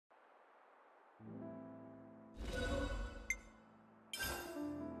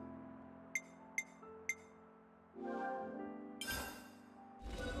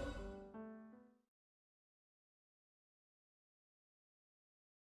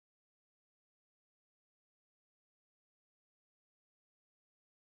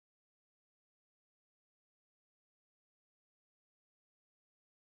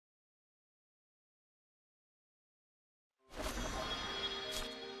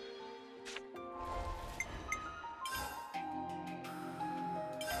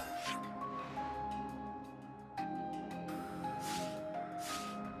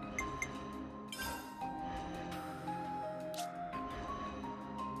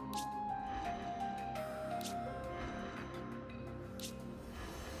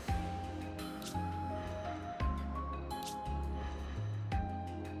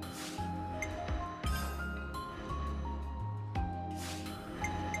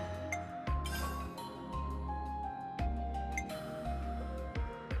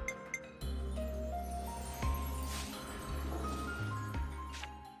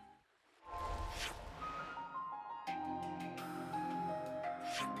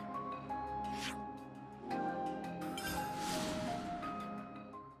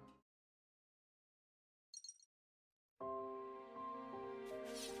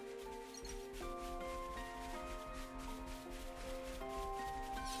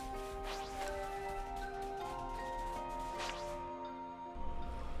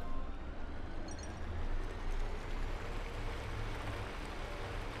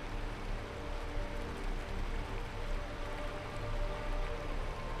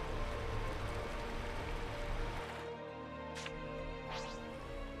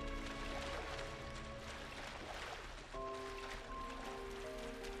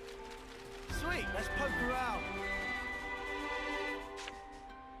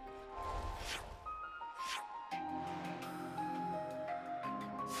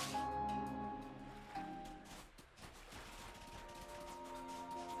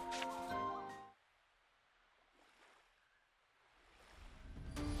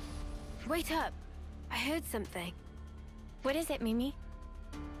wait up. I heard something. What is it, Mimi?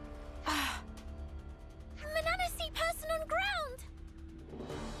 Banana see person on ground!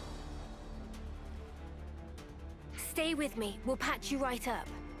 Stay with me. We'll patch you right up.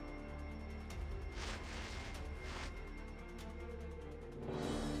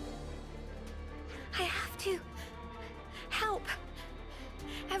 I have to help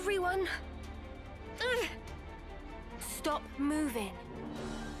everyone. Ugh. Stop moving.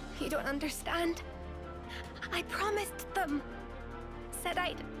 You don't understand. I promised them. Said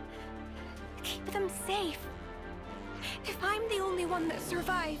I'd keep them safe. If I'm the only one that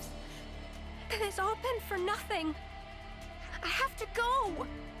survives, then it's all been for nothing. I have to go.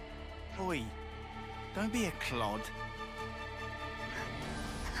 Oi, don't be a clod.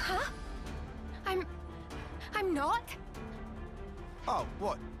 Huh? I'm not? Oh,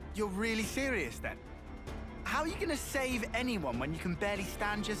 what? You're really serious then? How are you gonna save anyone when you can barely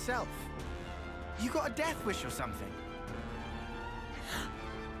stand yourself? You got a death wish or something?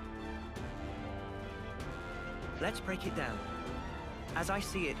 Let's break it down. As I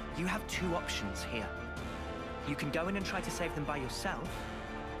see it, you have two options here. You can go in and try to save them by yourself.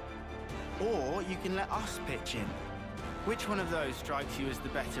 Or you can let us pitch in. Which one of those strikes you as the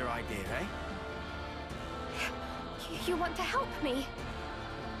better idea, eh? You want to help me?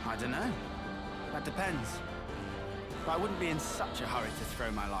 I don't know. That depends. But I wouldn't be in such a hurry to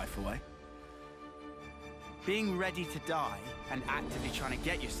throw my life away. Being ready to die and actively trying to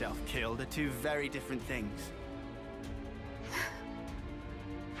get yourself killed are two very different things.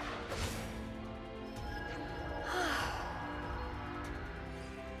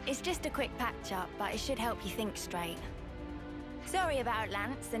 It's just a quick patch-up, but it should help you think straight. Sorry about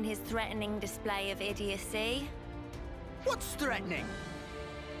Lance and his threatening display of Erythia Sea. What's threatening?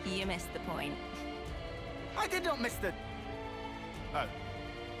 You missed the point. I did not miss the... Oh.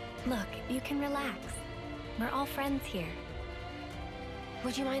 Look, you can relax. We're all friends here.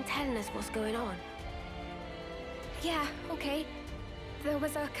 Would you mind telling us what's going on? Yeah, okay. There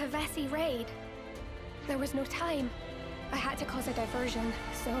was a Kavesi raid. There was no time. I had to cause a diversion,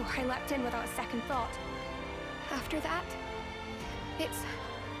 so I leapt in without a second thought. After that, it's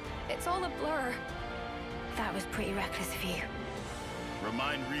all a blur. That was pretty reckless of you.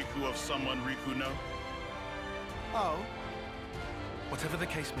 Remind Riku of someone Riku know? Oh? Whatever the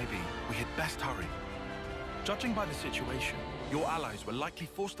case may be, we had best hurry. Judging by the situation, your allies were likely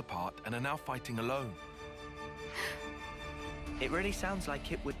forced apart and are now fighting alone. It really sounds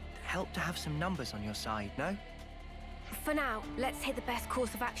like it would help to have some numbers on your side, no? For now, let's take the best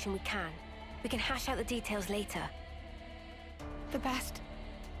course of action we can. We can hash out the details later. The best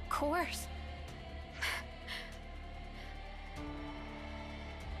course.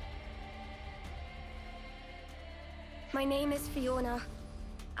 My name is Fiona.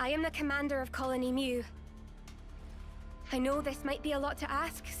 I am the commander of Colony Mu. I know this might be a lot to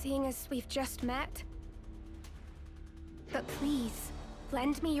ask, seeing as we've just met. But please,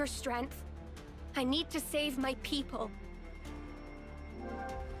 lend me your strength. I need to save my people.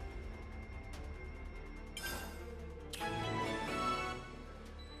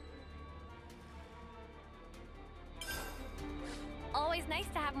 Always nice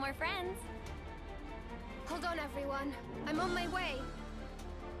to have more friends. Hold on, everyone. I'm on my way.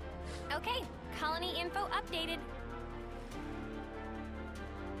 Okay, colony info updated.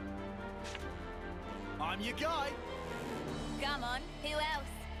 I'm your guy. Come on, who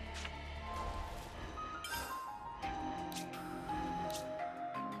else?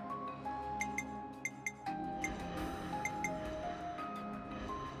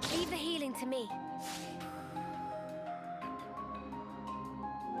 Leave the healing to me.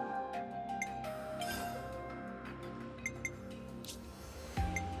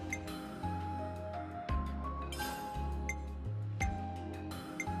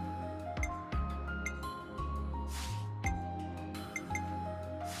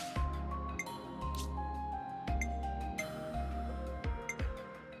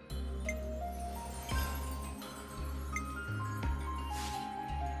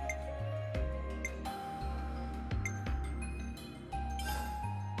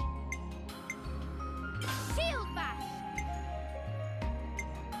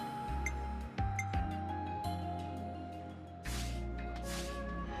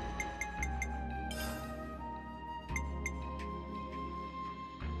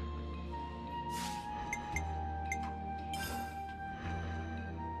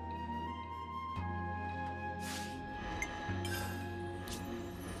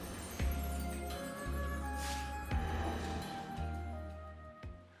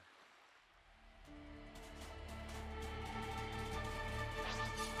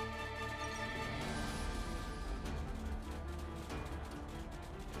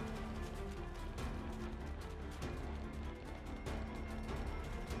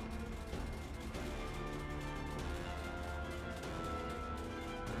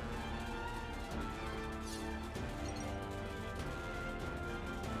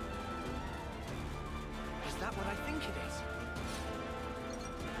 that what I think it is?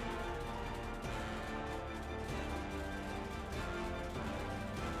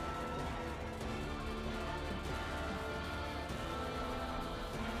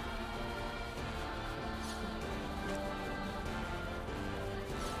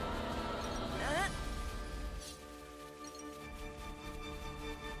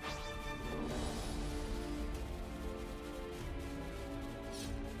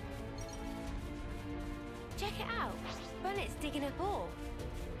 Check it out. Bunnet's digging up ore.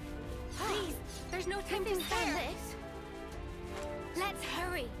 Please, there's no time to spare. This. Let's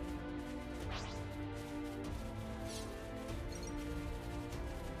hurry.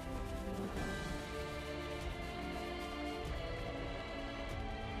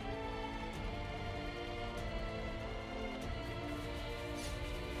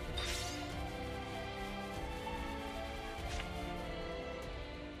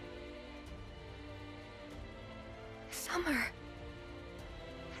 Summer.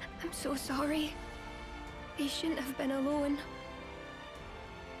 I'm so sorry. I shouldn't have been alone.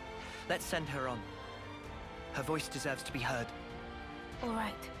 Let's send her on. Her voice deserves to be heard. All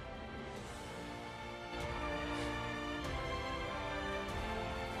right.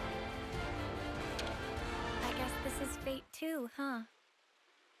 I guess this is fate too, huh?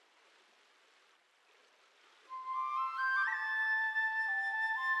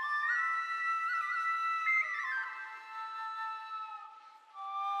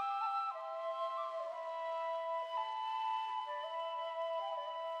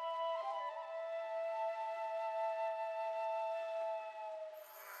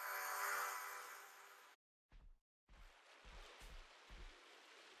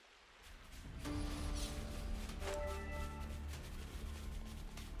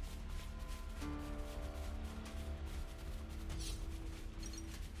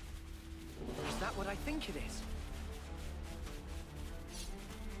 Is that what I think it is?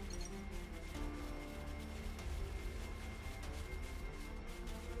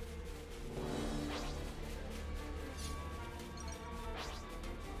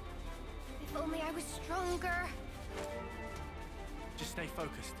 If only I was stronger. Just stay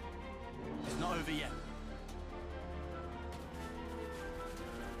focused. It's not over yet.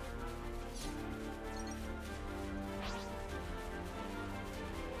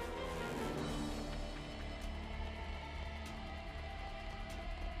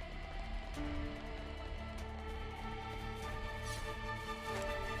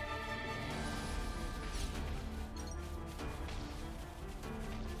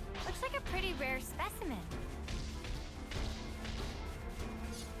 Looks like a pretty rare specimen.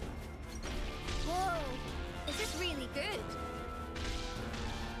 Whoa! Is this really good?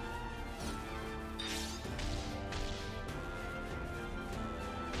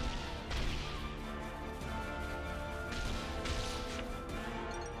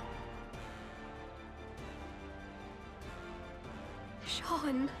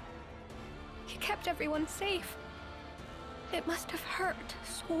 Sean, you kept everyone safe. It must have hurt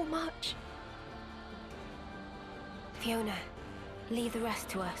so much. Fiona, leave the rest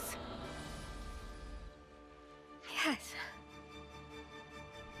to us. Yes.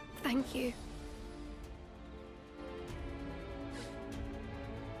 Thank you.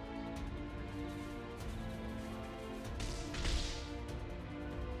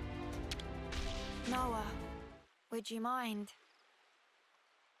 Noah, would you mind?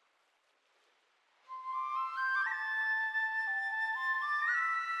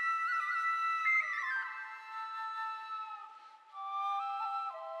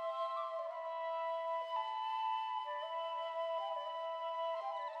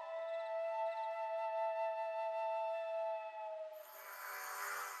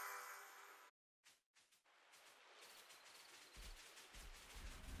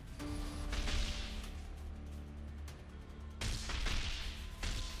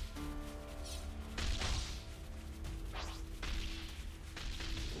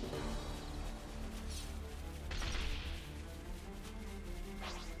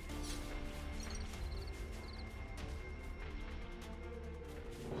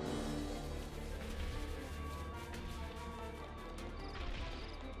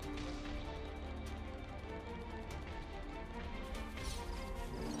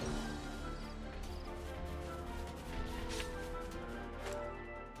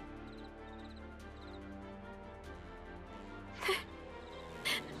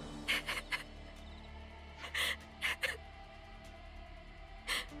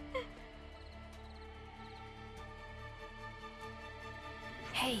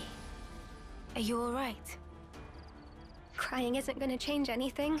 Hey, are you all right? Crying isn't going to change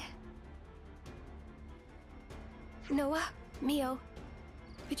anything. Noah, Mio,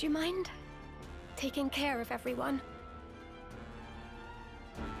 would you mind taking care of everyone?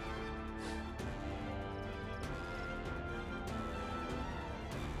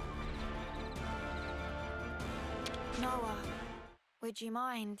 Noah, would you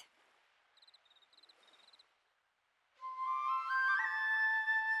mind?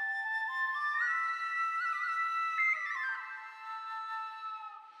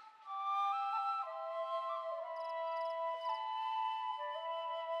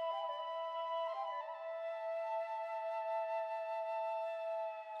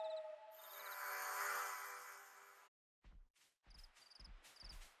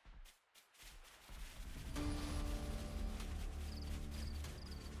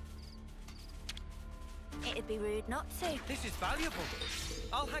 It'd be rude not to. This is valuable.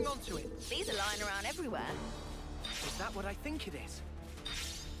 I'll hang on to it. These are lying around everywhere. Is that what I think it is?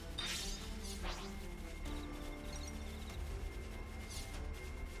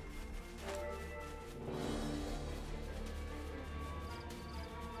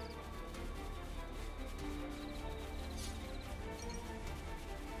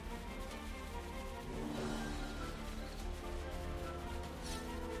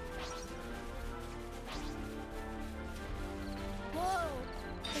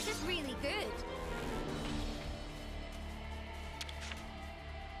 This is really good.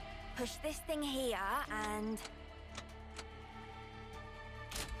 Push this thing here and...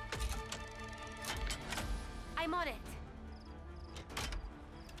 I'm on it.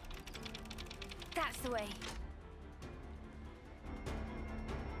 That's the way.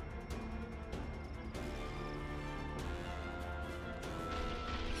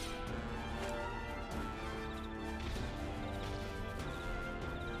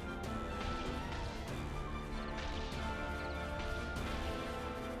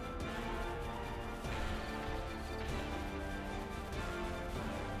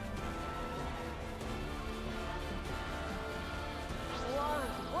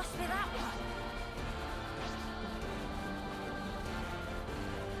 What's with that one?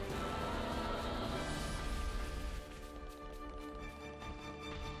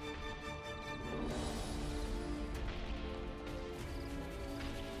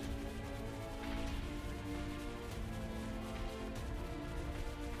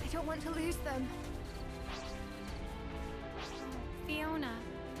 I don't want to lose them. Fiona.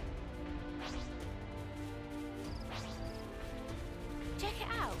 Check it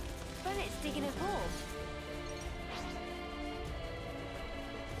out. Bennett's digging a hole.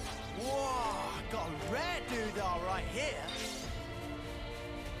 Whoa, got a rare doodah right here.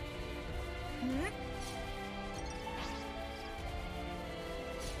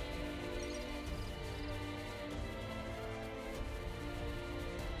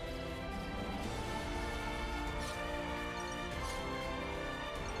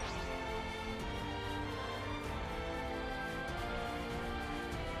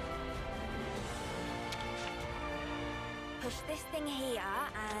 Push this thing here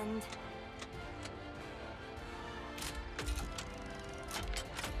and...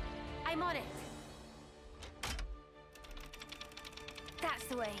 I'm on it. That's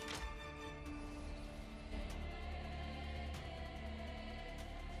the way.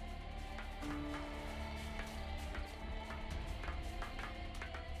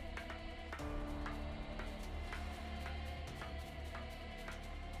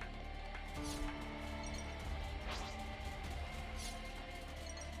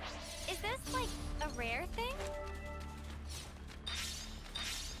 Is this, like, a rare thing?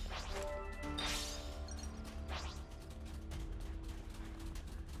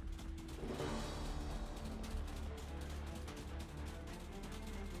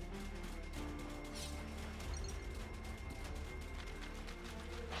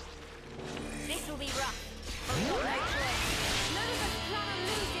 This will be rough. But we've got no choice. None of us plan on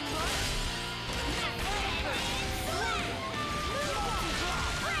losing, Ross.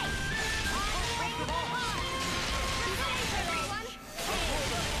 Break them all.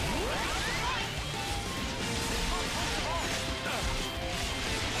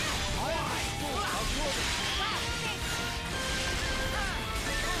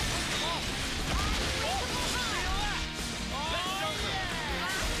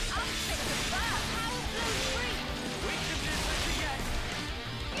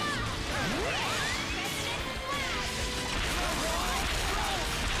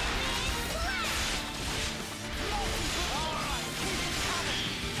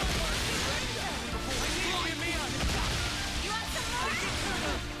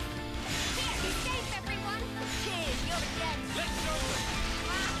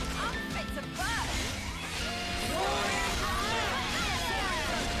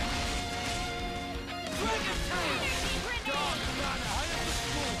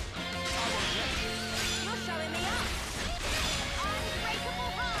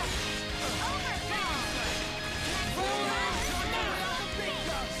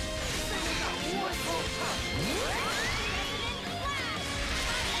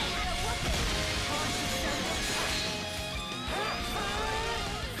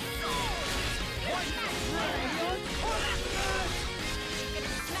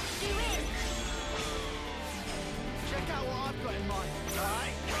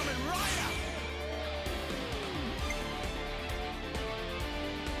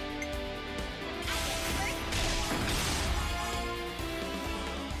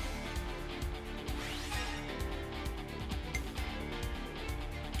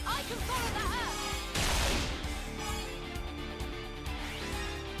 can follow that up!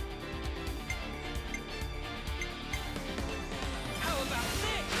 How about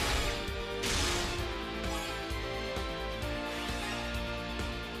this?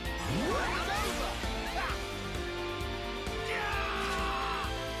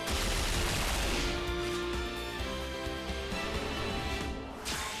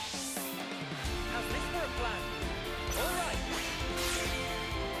 How's this for a plan? All right.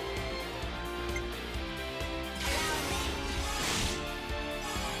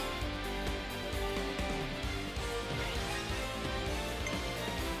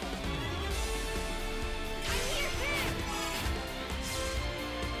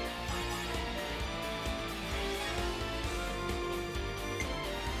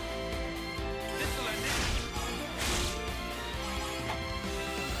 This'll end it.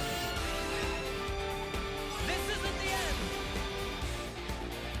 This isn't the end.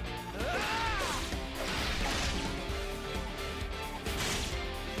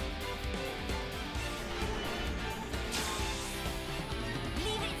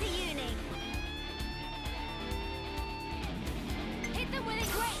 Leave it to uni. Hit them with a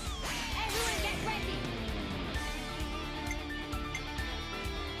grape. Everyone get ready.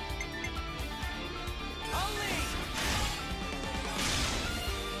 I'll lead.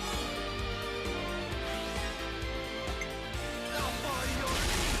 I'll follow your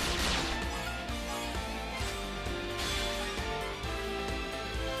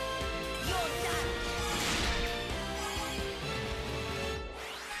You're done.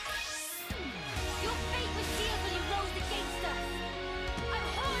 Your fate was sealed when you rose against us. I'm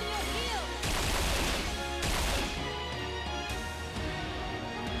on your heels.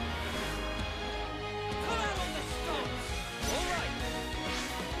 Pull out on the stops. All right.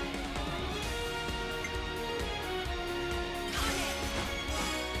 On it.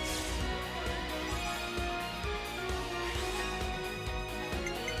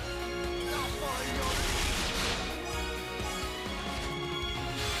 I'll follow your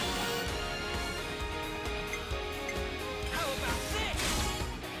How about this?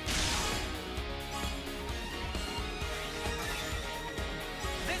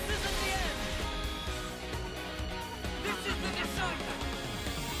 This isn't the end. This is the decider.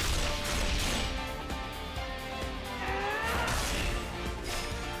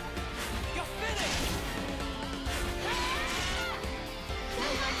 You're finished.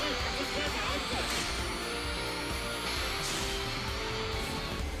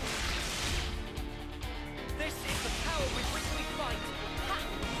 This is the power with which we fight.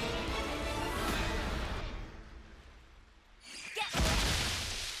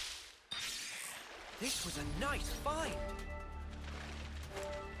 This was a nice fight.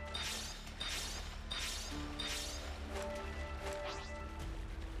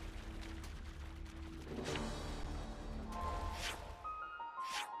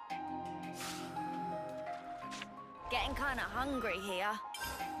 Getting kind of hungry here.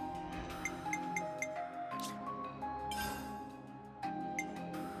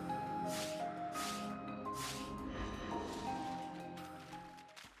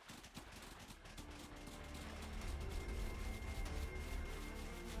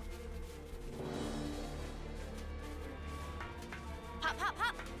 Hop, hop,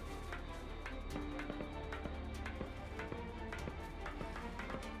 hop.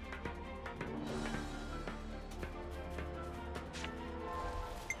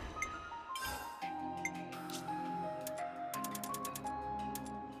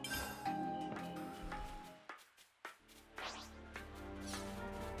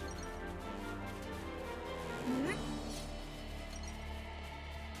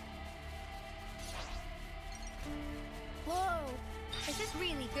 Whoa, this is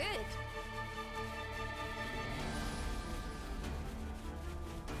really good.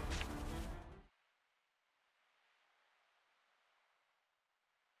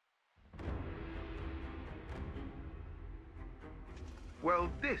 Well,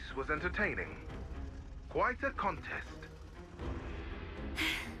 this was entertaining. Quite a contest.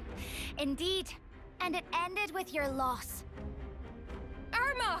 Indeed. And it ended with your loss.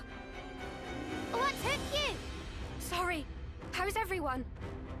 Irma! What took you? Sorry. How's everyone?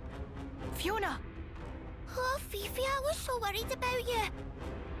 Fiona! Oh, Fifi, I was so worried about you.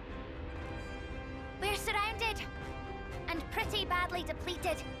 We're surrounded. And pretty badly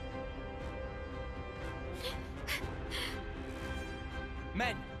depleted.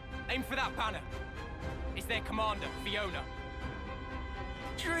 Men, aim for that banner. It's their commander, Fiona.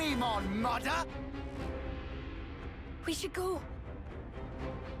 Dream on, mother! We should go.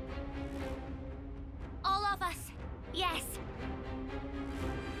 All of us. Yes.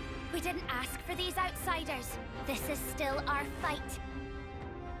 didn't ask for these outsiders. This is still our fight.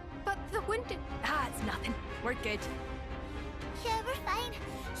 But the wounded... Ah, it's nothing. We're good. Yeah, we're fine.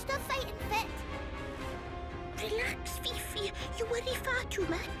 Stop fighting fit. Relax, Fifi. You worry far too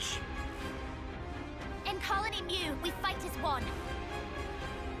much. In Colony Mu, we fight as one.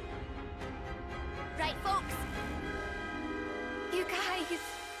 Right, folks? You guys...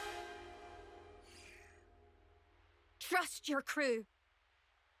 Trust your crew.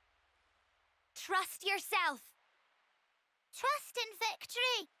 Trust yourself. Trust in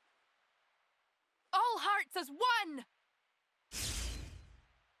victory. All hearts as one!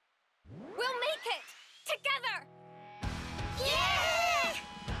 We'll make it! Together! Yeah!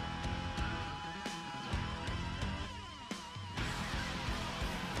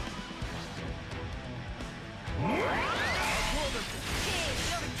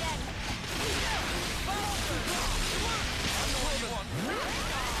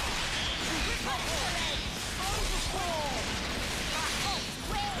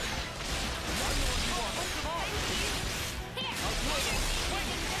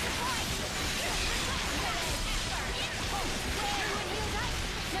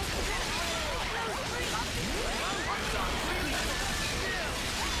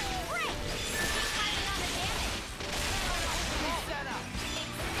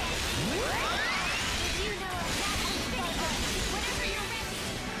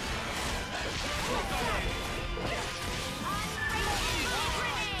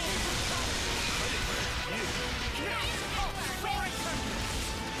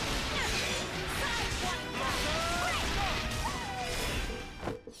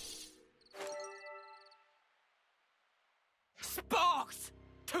 Sparks!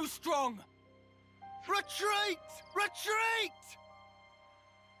 Too strong! Retreat! Retreat!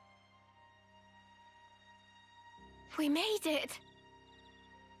 We made it!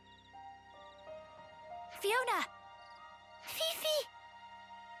 Fiona! Fifi!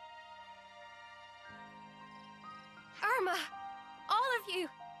 Irma! All of you!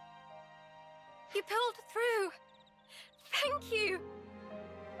 You pulled through! Thank you!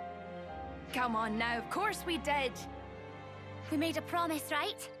 Come on now, of course we did. We made a promise,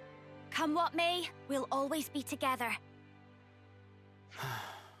 right? Come what may, we'll always be together.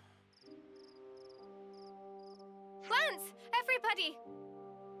 Lance! Everybody!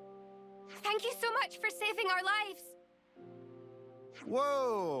 Thank you so much for saving our lives!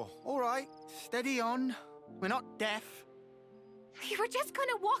 Whoa! All right, steady on. We're not deaf. You were just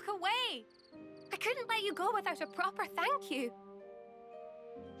gonna walk away! I couldn't let you go without a proper thank you.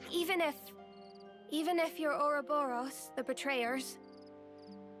 Even if you're Ouroboros, the betrayers.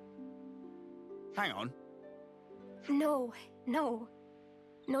 Hang on. No.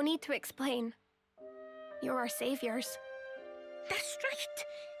 No need to explain. You're our saviors. That's right.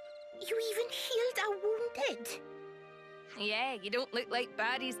 You even healed our wounded. Yeah, you don't look like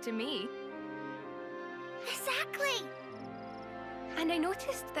baddies to me. Exactly. And I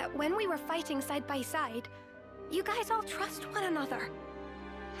noticed that when we were fighting side by side, you guys all trust one another.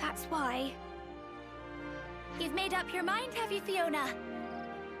 That's why... You've made up your mind, have you, Fiona?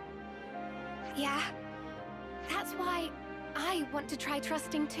 Yeah. That's why I want to try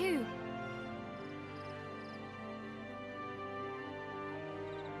trusting too.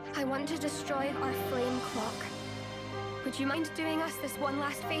 I want to destroy our flame clock. Would you mind doing us this one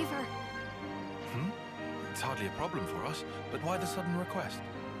last favor? It's hardly a problem for us, but why the sudden request?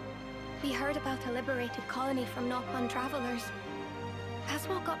 We heard about a liberated colony from Nopon travelers. That's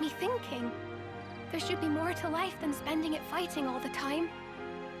what got me thinking. There should be more to life than spending it fighting all the time.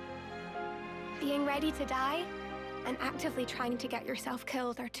 Being ready to die and actively trying to get yourself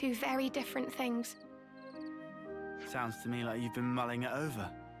killed are two very different things. Sounds to me like you've been mulling it over.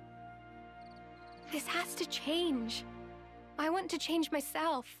 This has to change. I want to change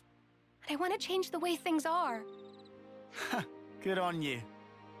myself. And I want to change the way things are. Good on you.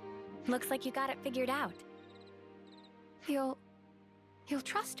 Looks like you got it figured out. You'll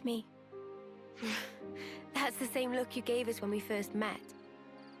trust me. That's the same look you gave us when we first met.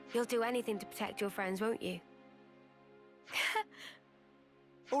 You'll do anything to protect your friends, won't you?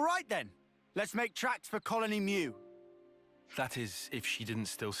 All right then. Let's make tracks for Colony Mu. That is, if she didn't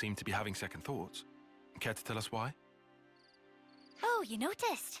still seem to be having second thoughts. Care to tell us why? Oh, you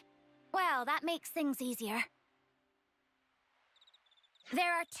noticed? Well, that makes things easier.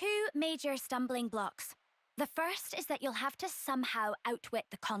 There are two major stumbling blocks. The first is that you'll have to somehow outwit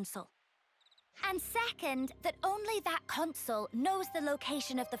the consul. And second, that only that consul knows the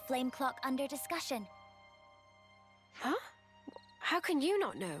location of the flame clock under discussion. Huh? How can you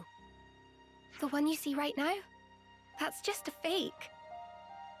not know? The one you see right now? That's just a fake.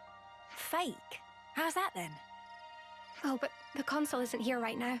 fake. How's that then? Oh, but the consul isn't here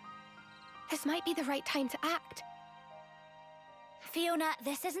right now. This might be the right time to act. Fiona,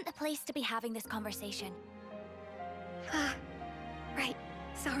 this isn't the place to be having this conversation. Ah, right.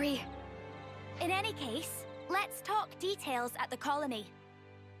 Sorry. In any case, let's talk details at the colony.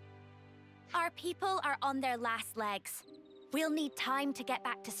 Our people are on their last legs. We'll need time to get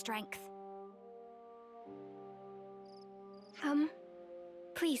back to strength.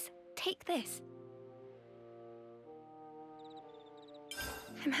 Please, take this.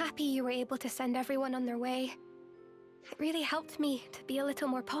 I'm happy you were able to send everyone on their way. It really helped me to be a little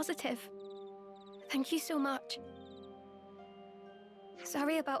more positive. Thank you so much.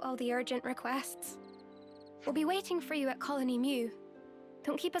 Sorry about all the urgent requests. We'll be waiting for you at Colony Mu.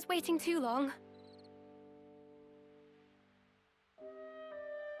 Don't keep us waiting too long.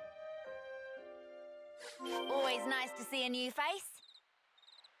 Always nice to see a new face.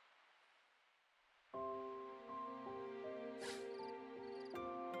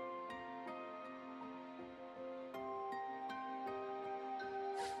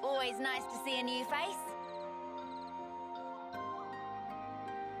 Always nice to see a new face.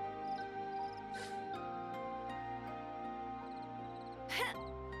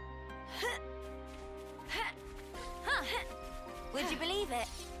 Would you believe it?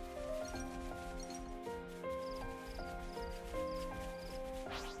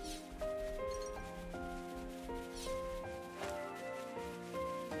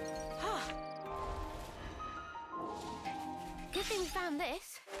 Good thing we found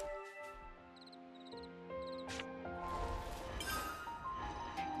this.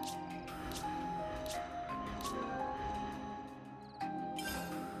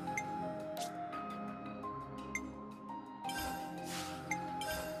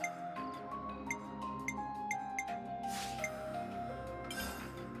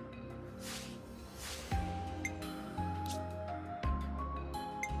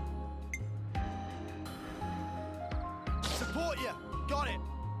 Support you! Got it!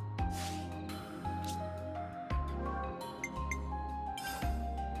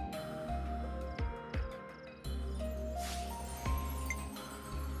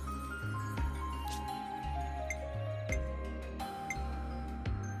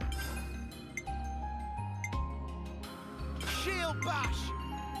 Shield bash!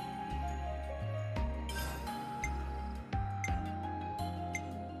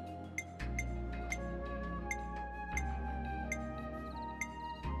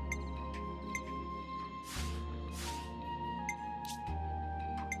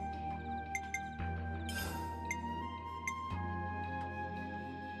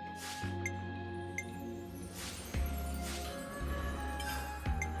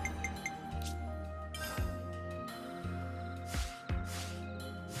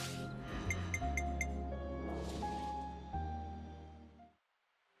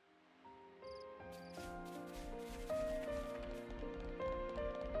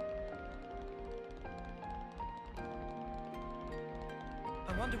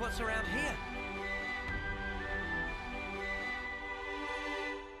 I wonder what's around here.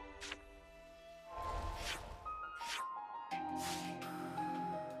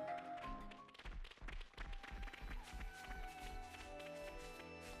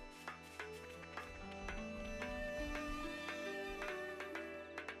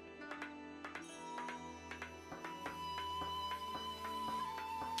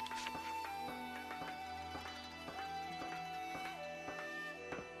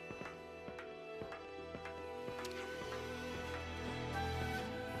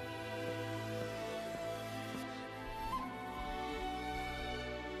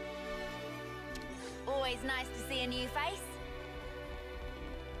 Always nice to see a new face.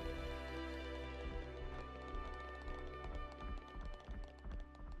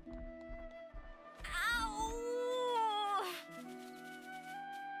 Ow!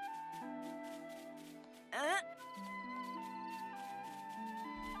 Huh.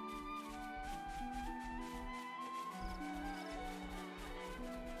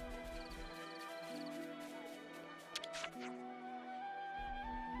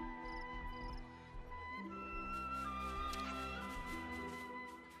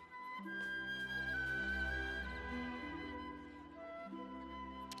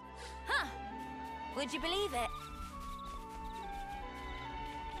 Would you believe it?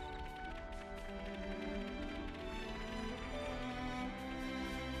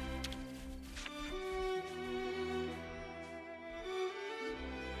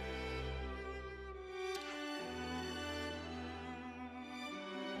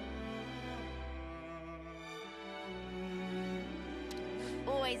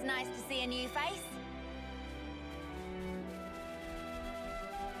 Always nice to see a new face.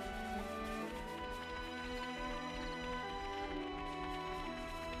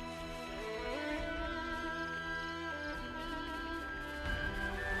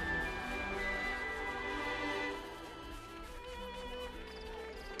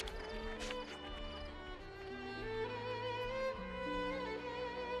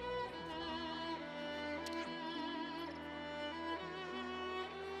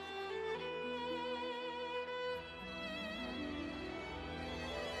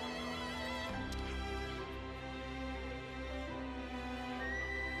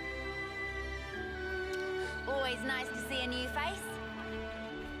 Always nice to see a new face.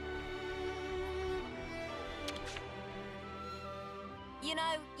 You know,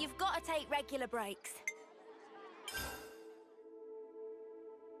 you've got to take regular breaks.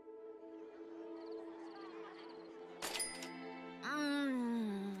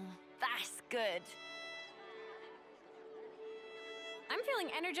 That's good. I'm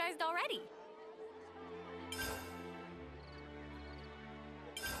feeling energized already.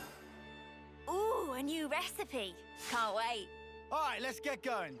 Ooh, a new recipe. Can't wait. All right, let's get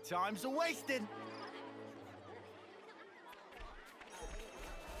going. Time's a-wasting.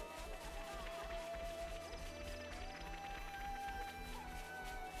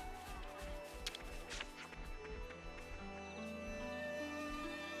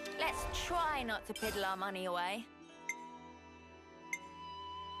 Let's try not to piddle our money away.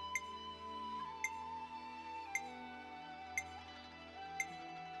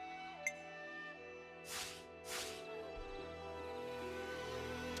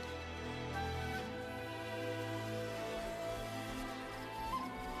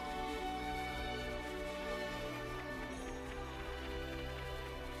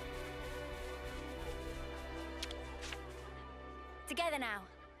 Together now.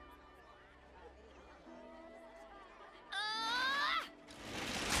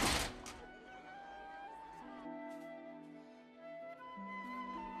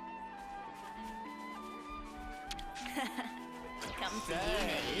 Come to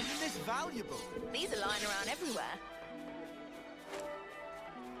uni. Isn't this valuable? These are lying around everywhere.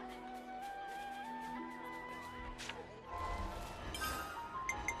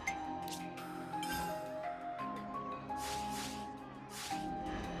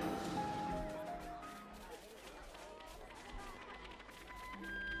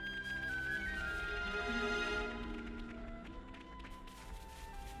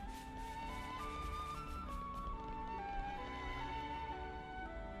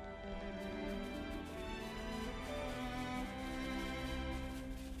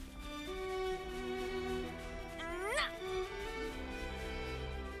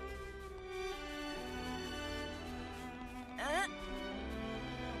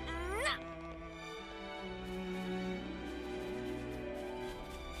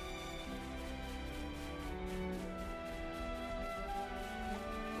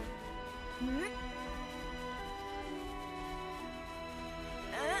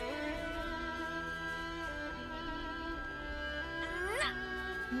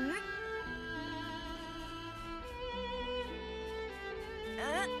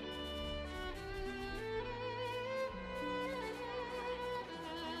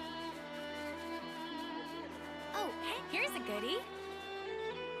 Oh, here's a goodie.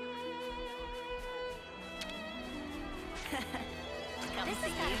 This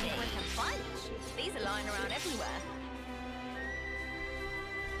is kind of worth a bunch. These are lying around everywhere.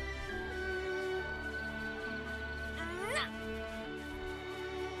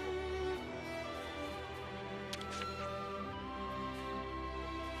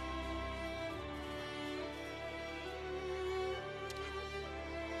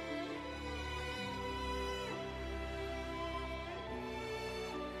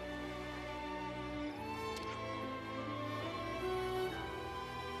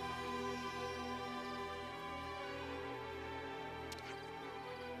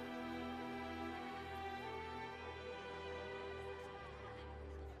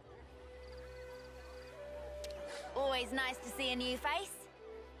 Always nice to see a new face.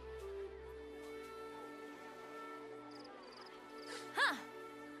 Huh.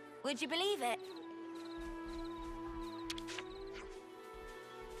 Would you believe it?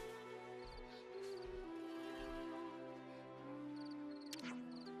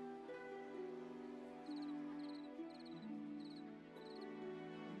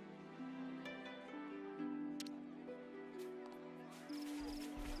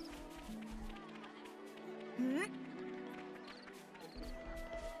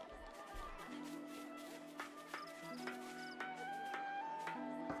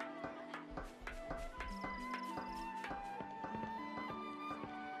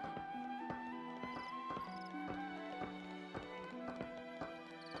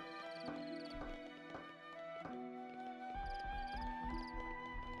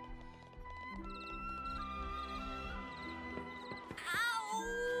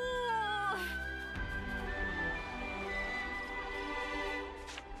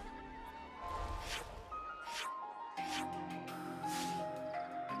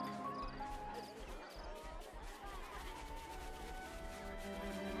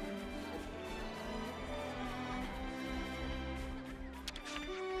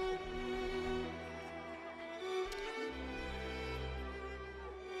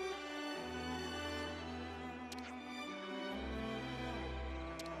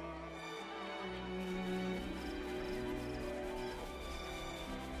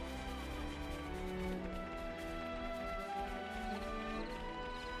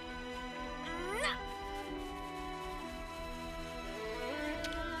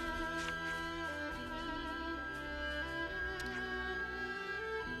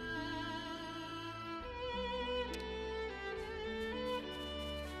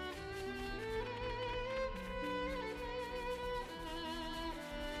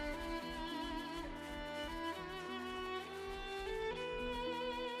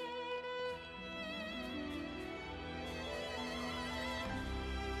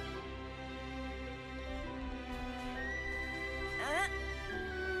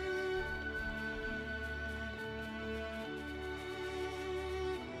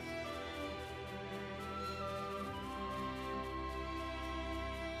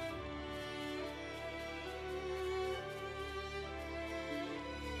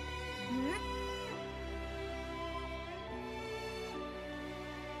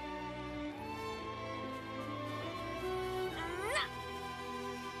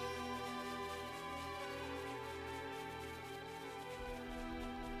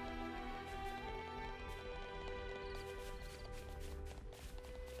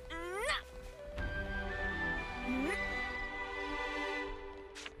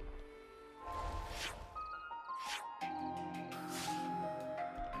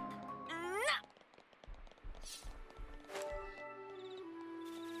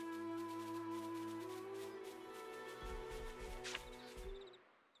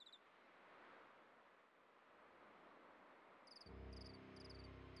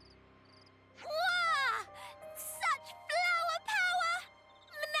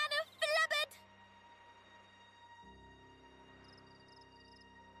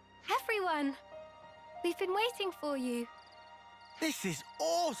 Everyone! We've been waiting for you. This is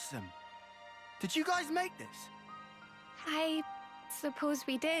awesome! Did you guys make this? I suppose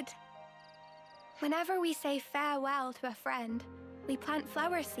we did. Whenever we say farewell to a friend, we plant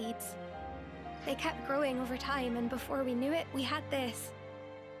flower seeds. They kept growing over time, and before we knew it, we had this.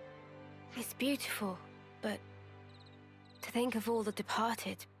 It's beautiful, but to think of all the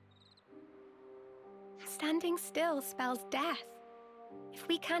departed. Standing still spells death. If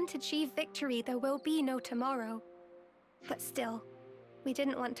we can't achieve victory, there will be no tomorrow. But still, we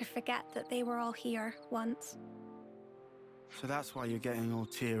didn't want to forget that they were all here once. So that's why you're getting all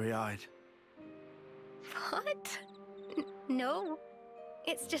teary-eyed. What? No.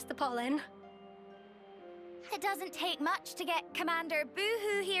 It's just the pollen. It doesn't take much to get Commander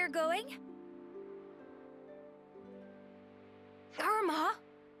Boohoo here going. Irma!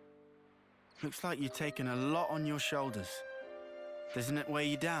 Looks like you've taken a lot on your shoulders. Doesn't it weigh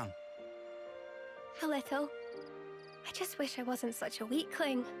you down? A little. I just wish I wasn't such a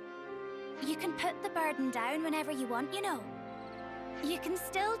weakling. You can put the burden down whenever you want, you know. You can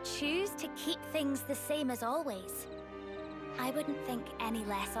still choose to keep things the same as always. I wouldn't think any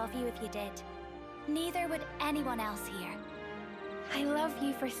less of you if you did. Neither would anyone else here. I love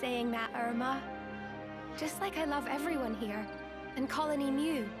you for saying that, Irma. Just like I love everyone here. And Colony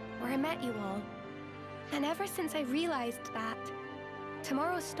Mu, where I met you all. And ever since I realized that,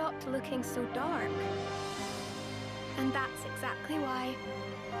 tomorrow stopped looking so dark. And that's exactly why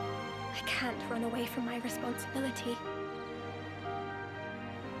I can't run away from my responsibility.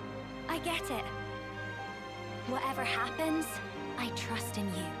 I get it. Whatever happens, I trust in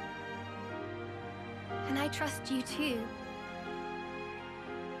you. And I trust you too.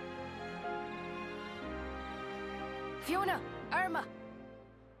 Fiona! Irma!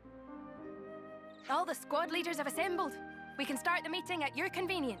 All the squad leaders have assembled. We can start the meeting at your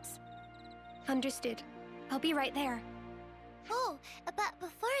convenience. Understood. I'll be right there. Oh, but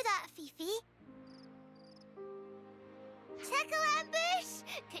before that, Fifi... Check ambush!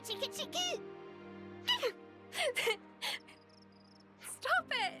 Coochie coochie coo!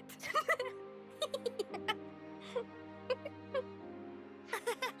 Stop it!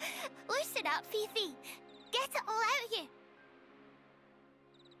 Loosen up, Fifi. Get it all out here.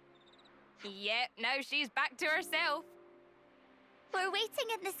 Yep, now she's back to herself. We're waiting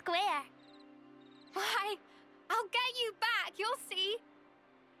in the square. Why? I'll get you back, you'll see.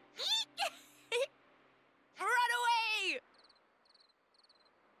 Run away!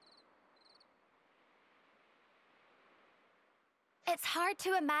 It's hard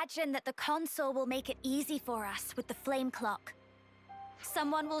to imagine that the console will make it easy for us with the flame clock.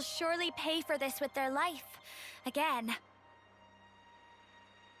 Someone will surely pay for this with their life. Again.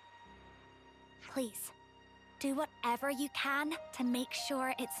 Please, do whatever you can to make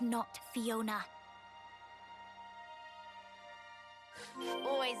sure it's not Fiona.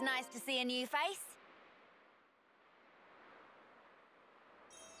 Always nice to see a new face.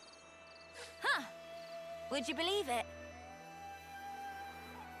 Huh. Would you believe it?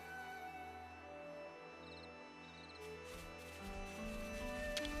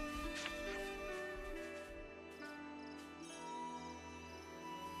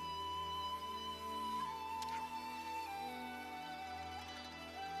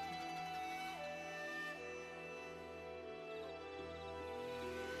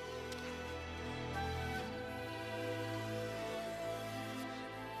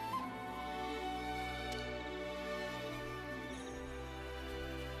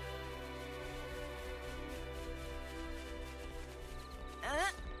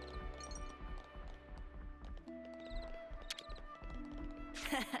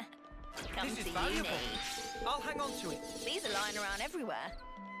 Come This is to valuable. uni. I'll hang on to it. These are lying around everywhere.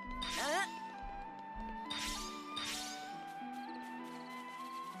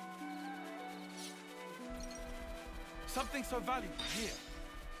 Something so valuable here.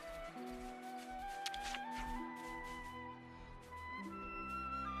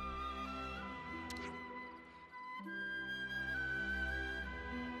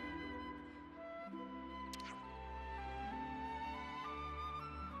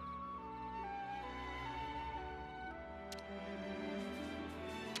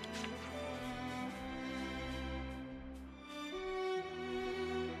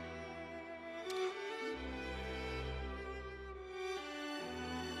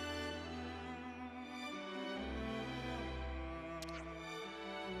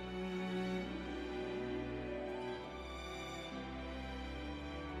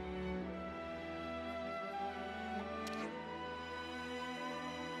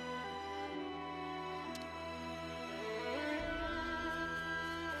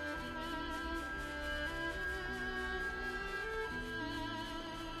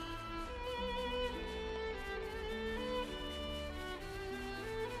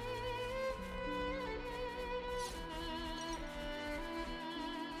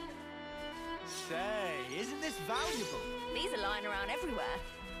 say, isn't this valuable? These are lying around everywhere.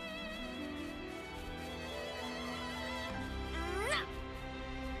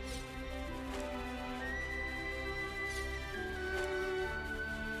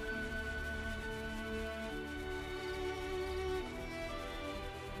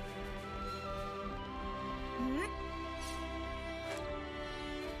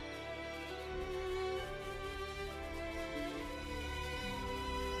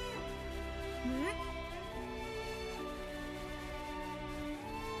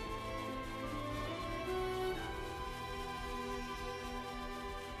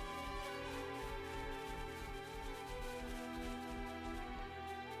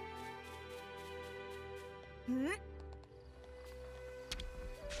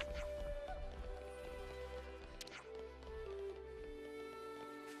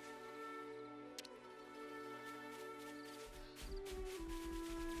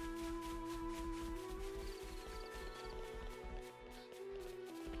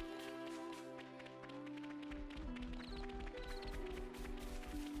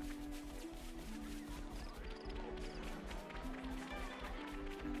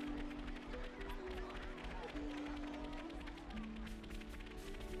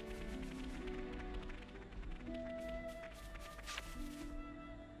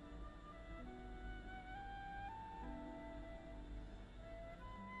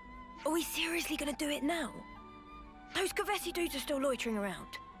 Are we seriously gonna do it now? Those Kavesi dudes are still loitering around.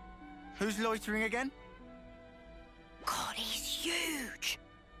 Who's loitering again? God, he's huge!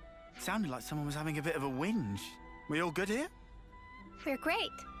 Sounded like someone was having a bit of a whinge. We all good here? We're great.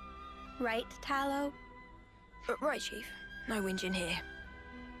 Right, Tallow? Right, Chief. No whinging here.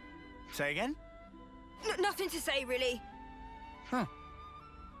 Say again? Nothing to say, really. Huh.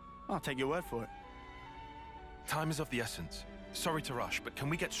 I'll take your word for it. Time is of the essence. Sorry to rush, but can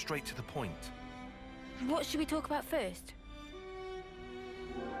we get straight to the point? What should we talk about first?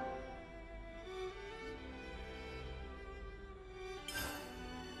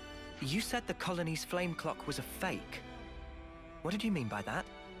 You said the colony's flame clock was a fake. What did you mean by that?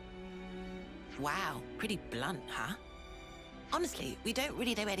 Wow, pretty blunt, huh? Honestly, we don't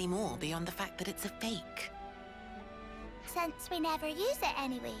really know any more beyond the fact that it's a fake. Since we never use it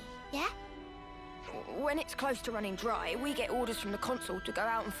anyway, yeah? When it's close to running dry, we get orders from the consul to go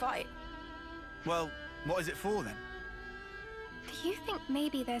out and fight. Well, what is it for then? Do you think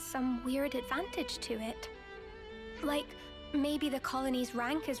maybe there's some weird advantage to it? Like, maybe the colony's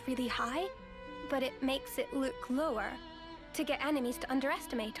rank is really high, but it makes it look lower to get enemies to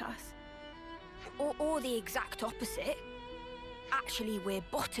underestimate us? Or the exact opposite. Actually, we're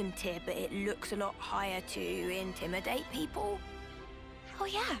bottom tier, but it looks a lot higher to intimidate people. Oh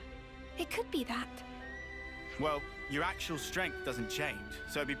yeah, it could be that. Well, your actual strength doesn't change,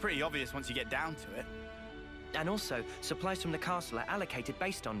 so it'd be pretty obvious once you get down to it. And also, supplies from the castle are allocated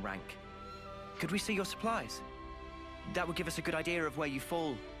based on rank. Could we see your supplies? That would give us a good idea of where you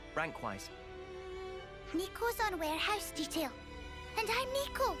fall, rank-wise. Nico's on warehouse detail. And I'm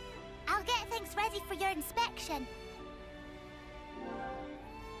Nico. I'll get things ready for your inspection.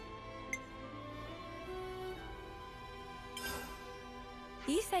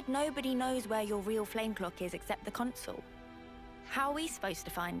 You said nobody knows where your real flame clock is except the consul. How are we supposed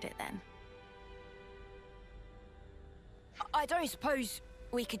to find it then? I don't suppose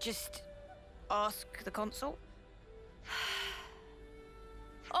we could just ask the consul?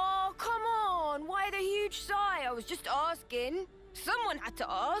 Oh, come on! Why the huge sigh? I was just asking. Someone had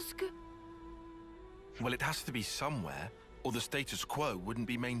to ask. Well, it has to be somewhere, or the status quo wouldn't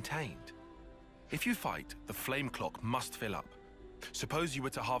be maintained. If you fight, the flame clock must fill up. Suppose you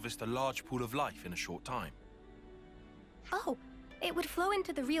were to harvest a large pool of life in a short time. Oh, it would flow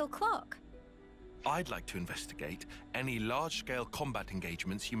into the real clock. I'd like to investigate any large-scale combat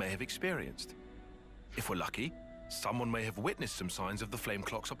engagements you may have experienced. If we're lucky, someone may have witnessed some signs of the flame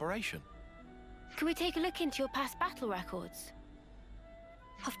clock's operation. Can we take a look into your past battle records?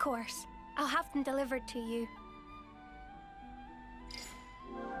 Of course. I'll have them delivered to you.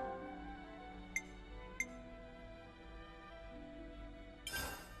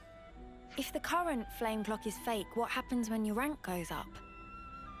 If the current flame clock is fake, what happens when your rank goes up?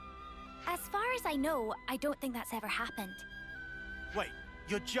 As far as I know, I don't think that's ever happened. Wait,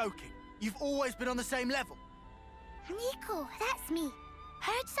 you're joking? You've always been on the same level? Nico, that's me.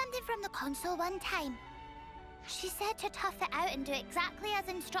 Heard something from the consul one time. She said to tough it out and do exactly as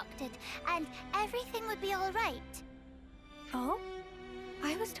instructed, and everything would be all right. Oh?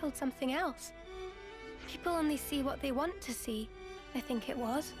 I was told something else. People only see what they want to see, I think it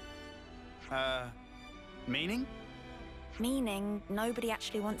was. Meaning? Meaning nobody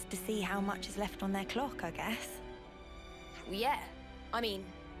actually wants to see how much is left on their clock, I guess. Yeah. I mean,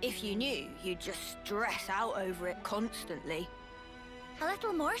 if you knew, you'd just stress out over it constantly. A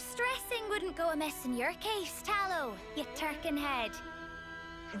little more stressing wouldn't go amiss in your case, Tallow, you turkin head.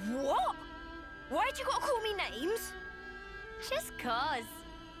 What? Why'd you gotta call me names? Just 'cause.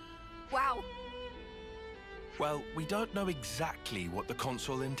 Wow. Well, we don't know exactly what the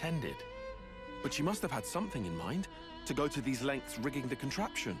consul intended. But she must have had something in mind to go to these lengths rigging the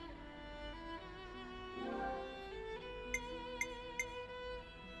contraption.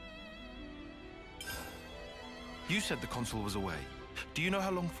 You said the consul was away. Do you know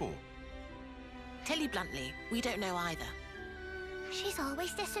how long for? Tell you bluntly, we don't know either. She's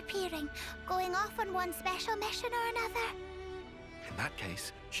always disappearing, going off on one special mission or another. In that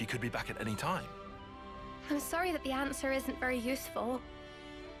case, she could be back at any time. I'm sorry that the answer isn't very useful.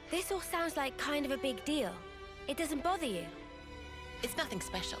 This all sounds like kind of a big deal. It doesn't bother you? It's nothing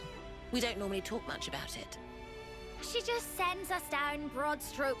special. We don't normally talk much about it. She just sends us down broad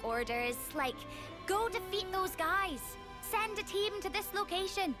stroke orders, like, go defeat those guys. Send a team to this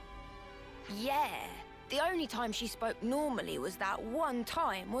location. Yeah. The only time she spoke normally was that one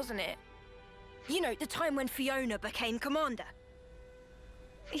time, wasn't it? You know, the time when Fiona became commander.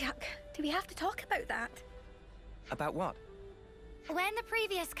 Yuck. Do we have to talk about that? About what? When the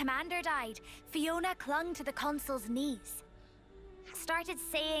previous commander died, Fiona clung to the consul's knees. Started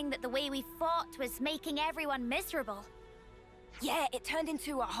saying that the way we fought was making everyone miserable. Yeah, it turned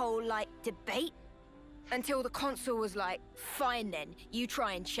into a whole, like, debate. Until the consul was like, fine then, you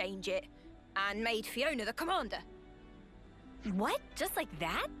try and change it. And made Fiona the commander. What? Just like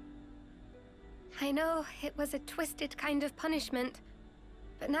that? I know, it was a twisted kind of punishment.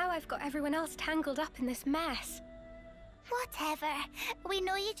 But now I've got everyone else tangled up in this mess. Whatever. We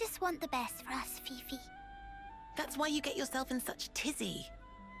know you just want the best for us, Fifi. That's why you get yourself in such a tizzy.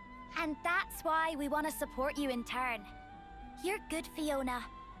 And that's why we want to support you in turn. You're good, Fiona.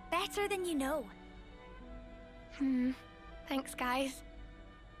 Better than you know. Thanks, guys.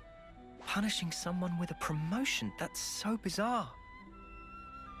 Punishing someone with a promotion? That's so bizarre.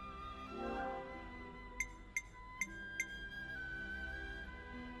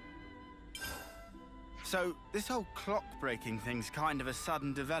 So, this whole clock-breaking thing's kind of a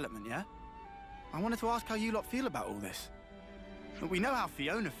sudden development, yeah? I wanted to ask how you lot feel about all this. We know how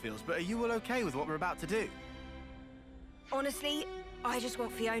Fiona feels, but are you all okay with what we're about to do? Honestly, I just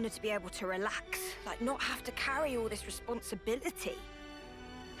want Fiona to be able to relax, like not have to carry all this responsibility.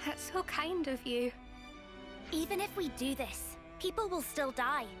 That's so kind of you. Even if we do this, people will still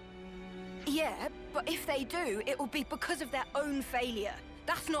die. Yeah, but if they do, it will be because of their own failure.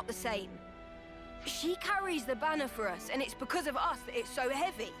 That's not the same. She carries the banner for us, and it's because of us that it's so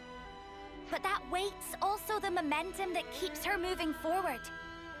heavy. But that weight's also the momentum that keeps her moving forward.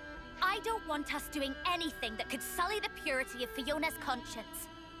 I don't want us doing anything that could sully the purity of Fiona's conscience.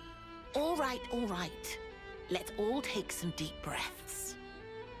 All right, all right. Let's all take some deep breaths.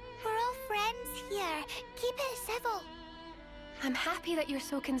 We're all friends here. Keep it civil. I'm happy that you're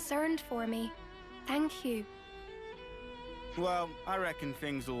so concerned for me. Thank you. Well, I reckon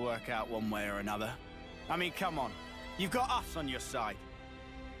things will work out one way or another. I mean, come on. You've got us on your side.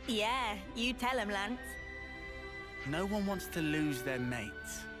 Yeah, you tell him, Lance. No one wants to lose their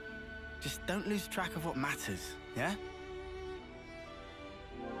mates. Just don't lose track of what matters, yeah?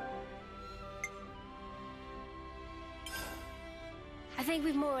 I think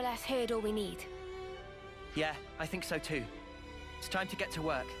we've more or less heard all we need. Yeah, I think so too. It's time to get to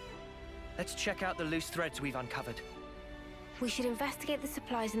work. Let's check out the loose threads we've uncovered. We should investigate the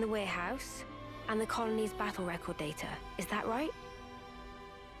supplies in the warehouse and the colony's battle record data. Is that right?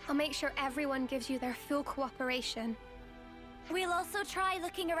 I'll make sure everyone gives you their full cooperation. We'll also try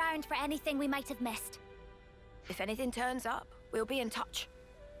looking around for anything we might have missed. If anything turns up, we'll be in touch.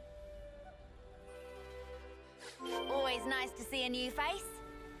 Always nice to see a new face.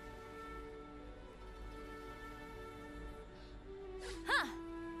 Huh.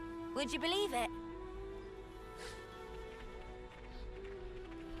 Would you believe it?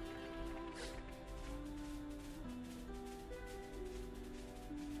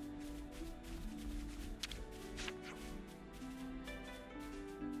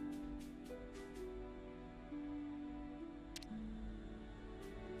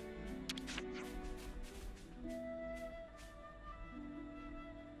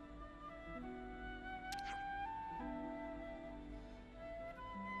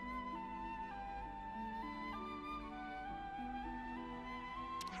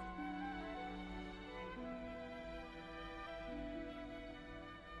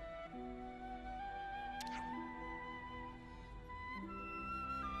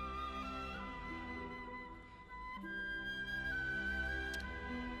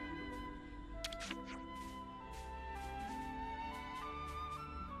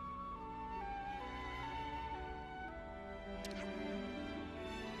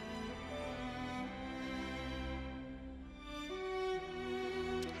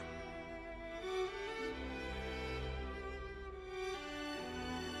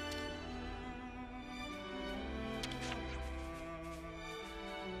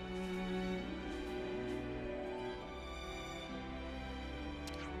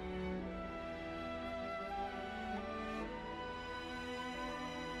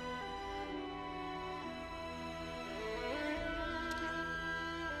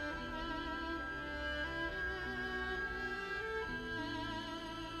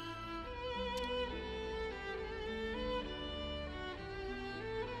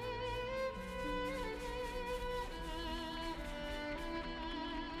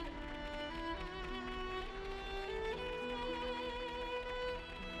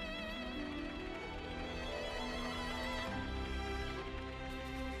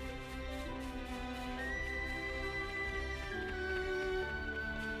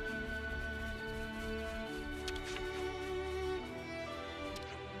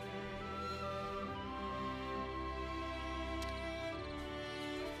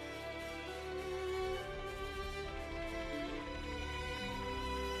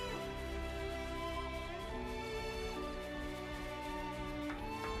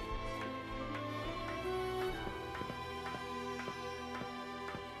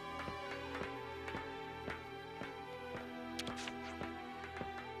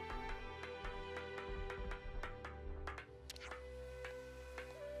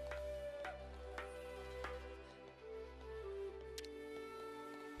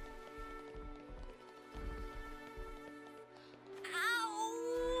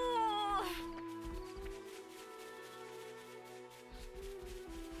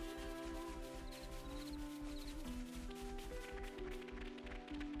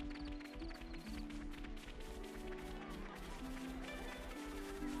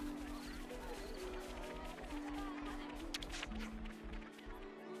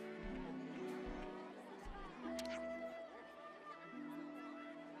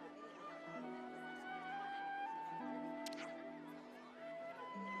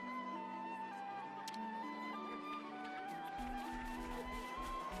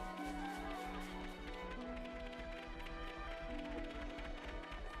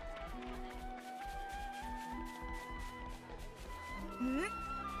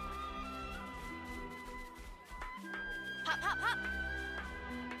 Hop, hop, hop!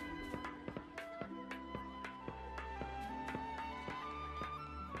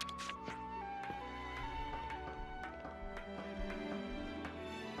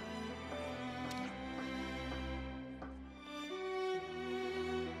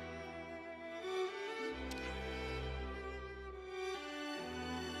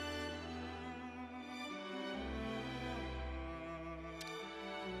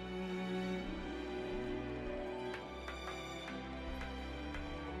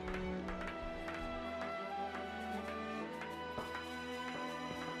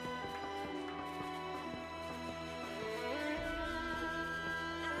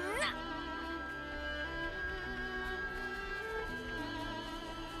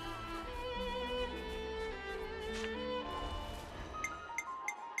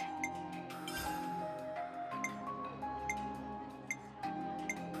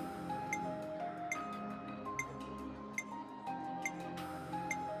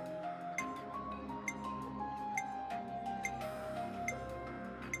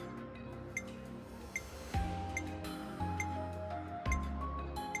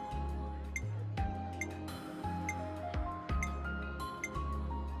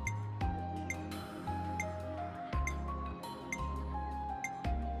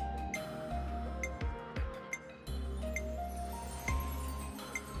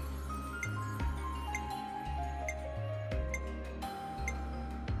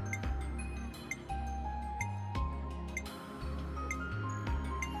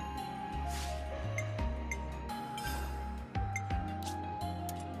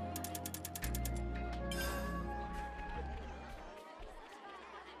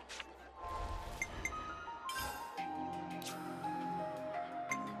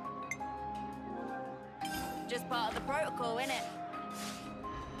 Just part of the protocol, innit?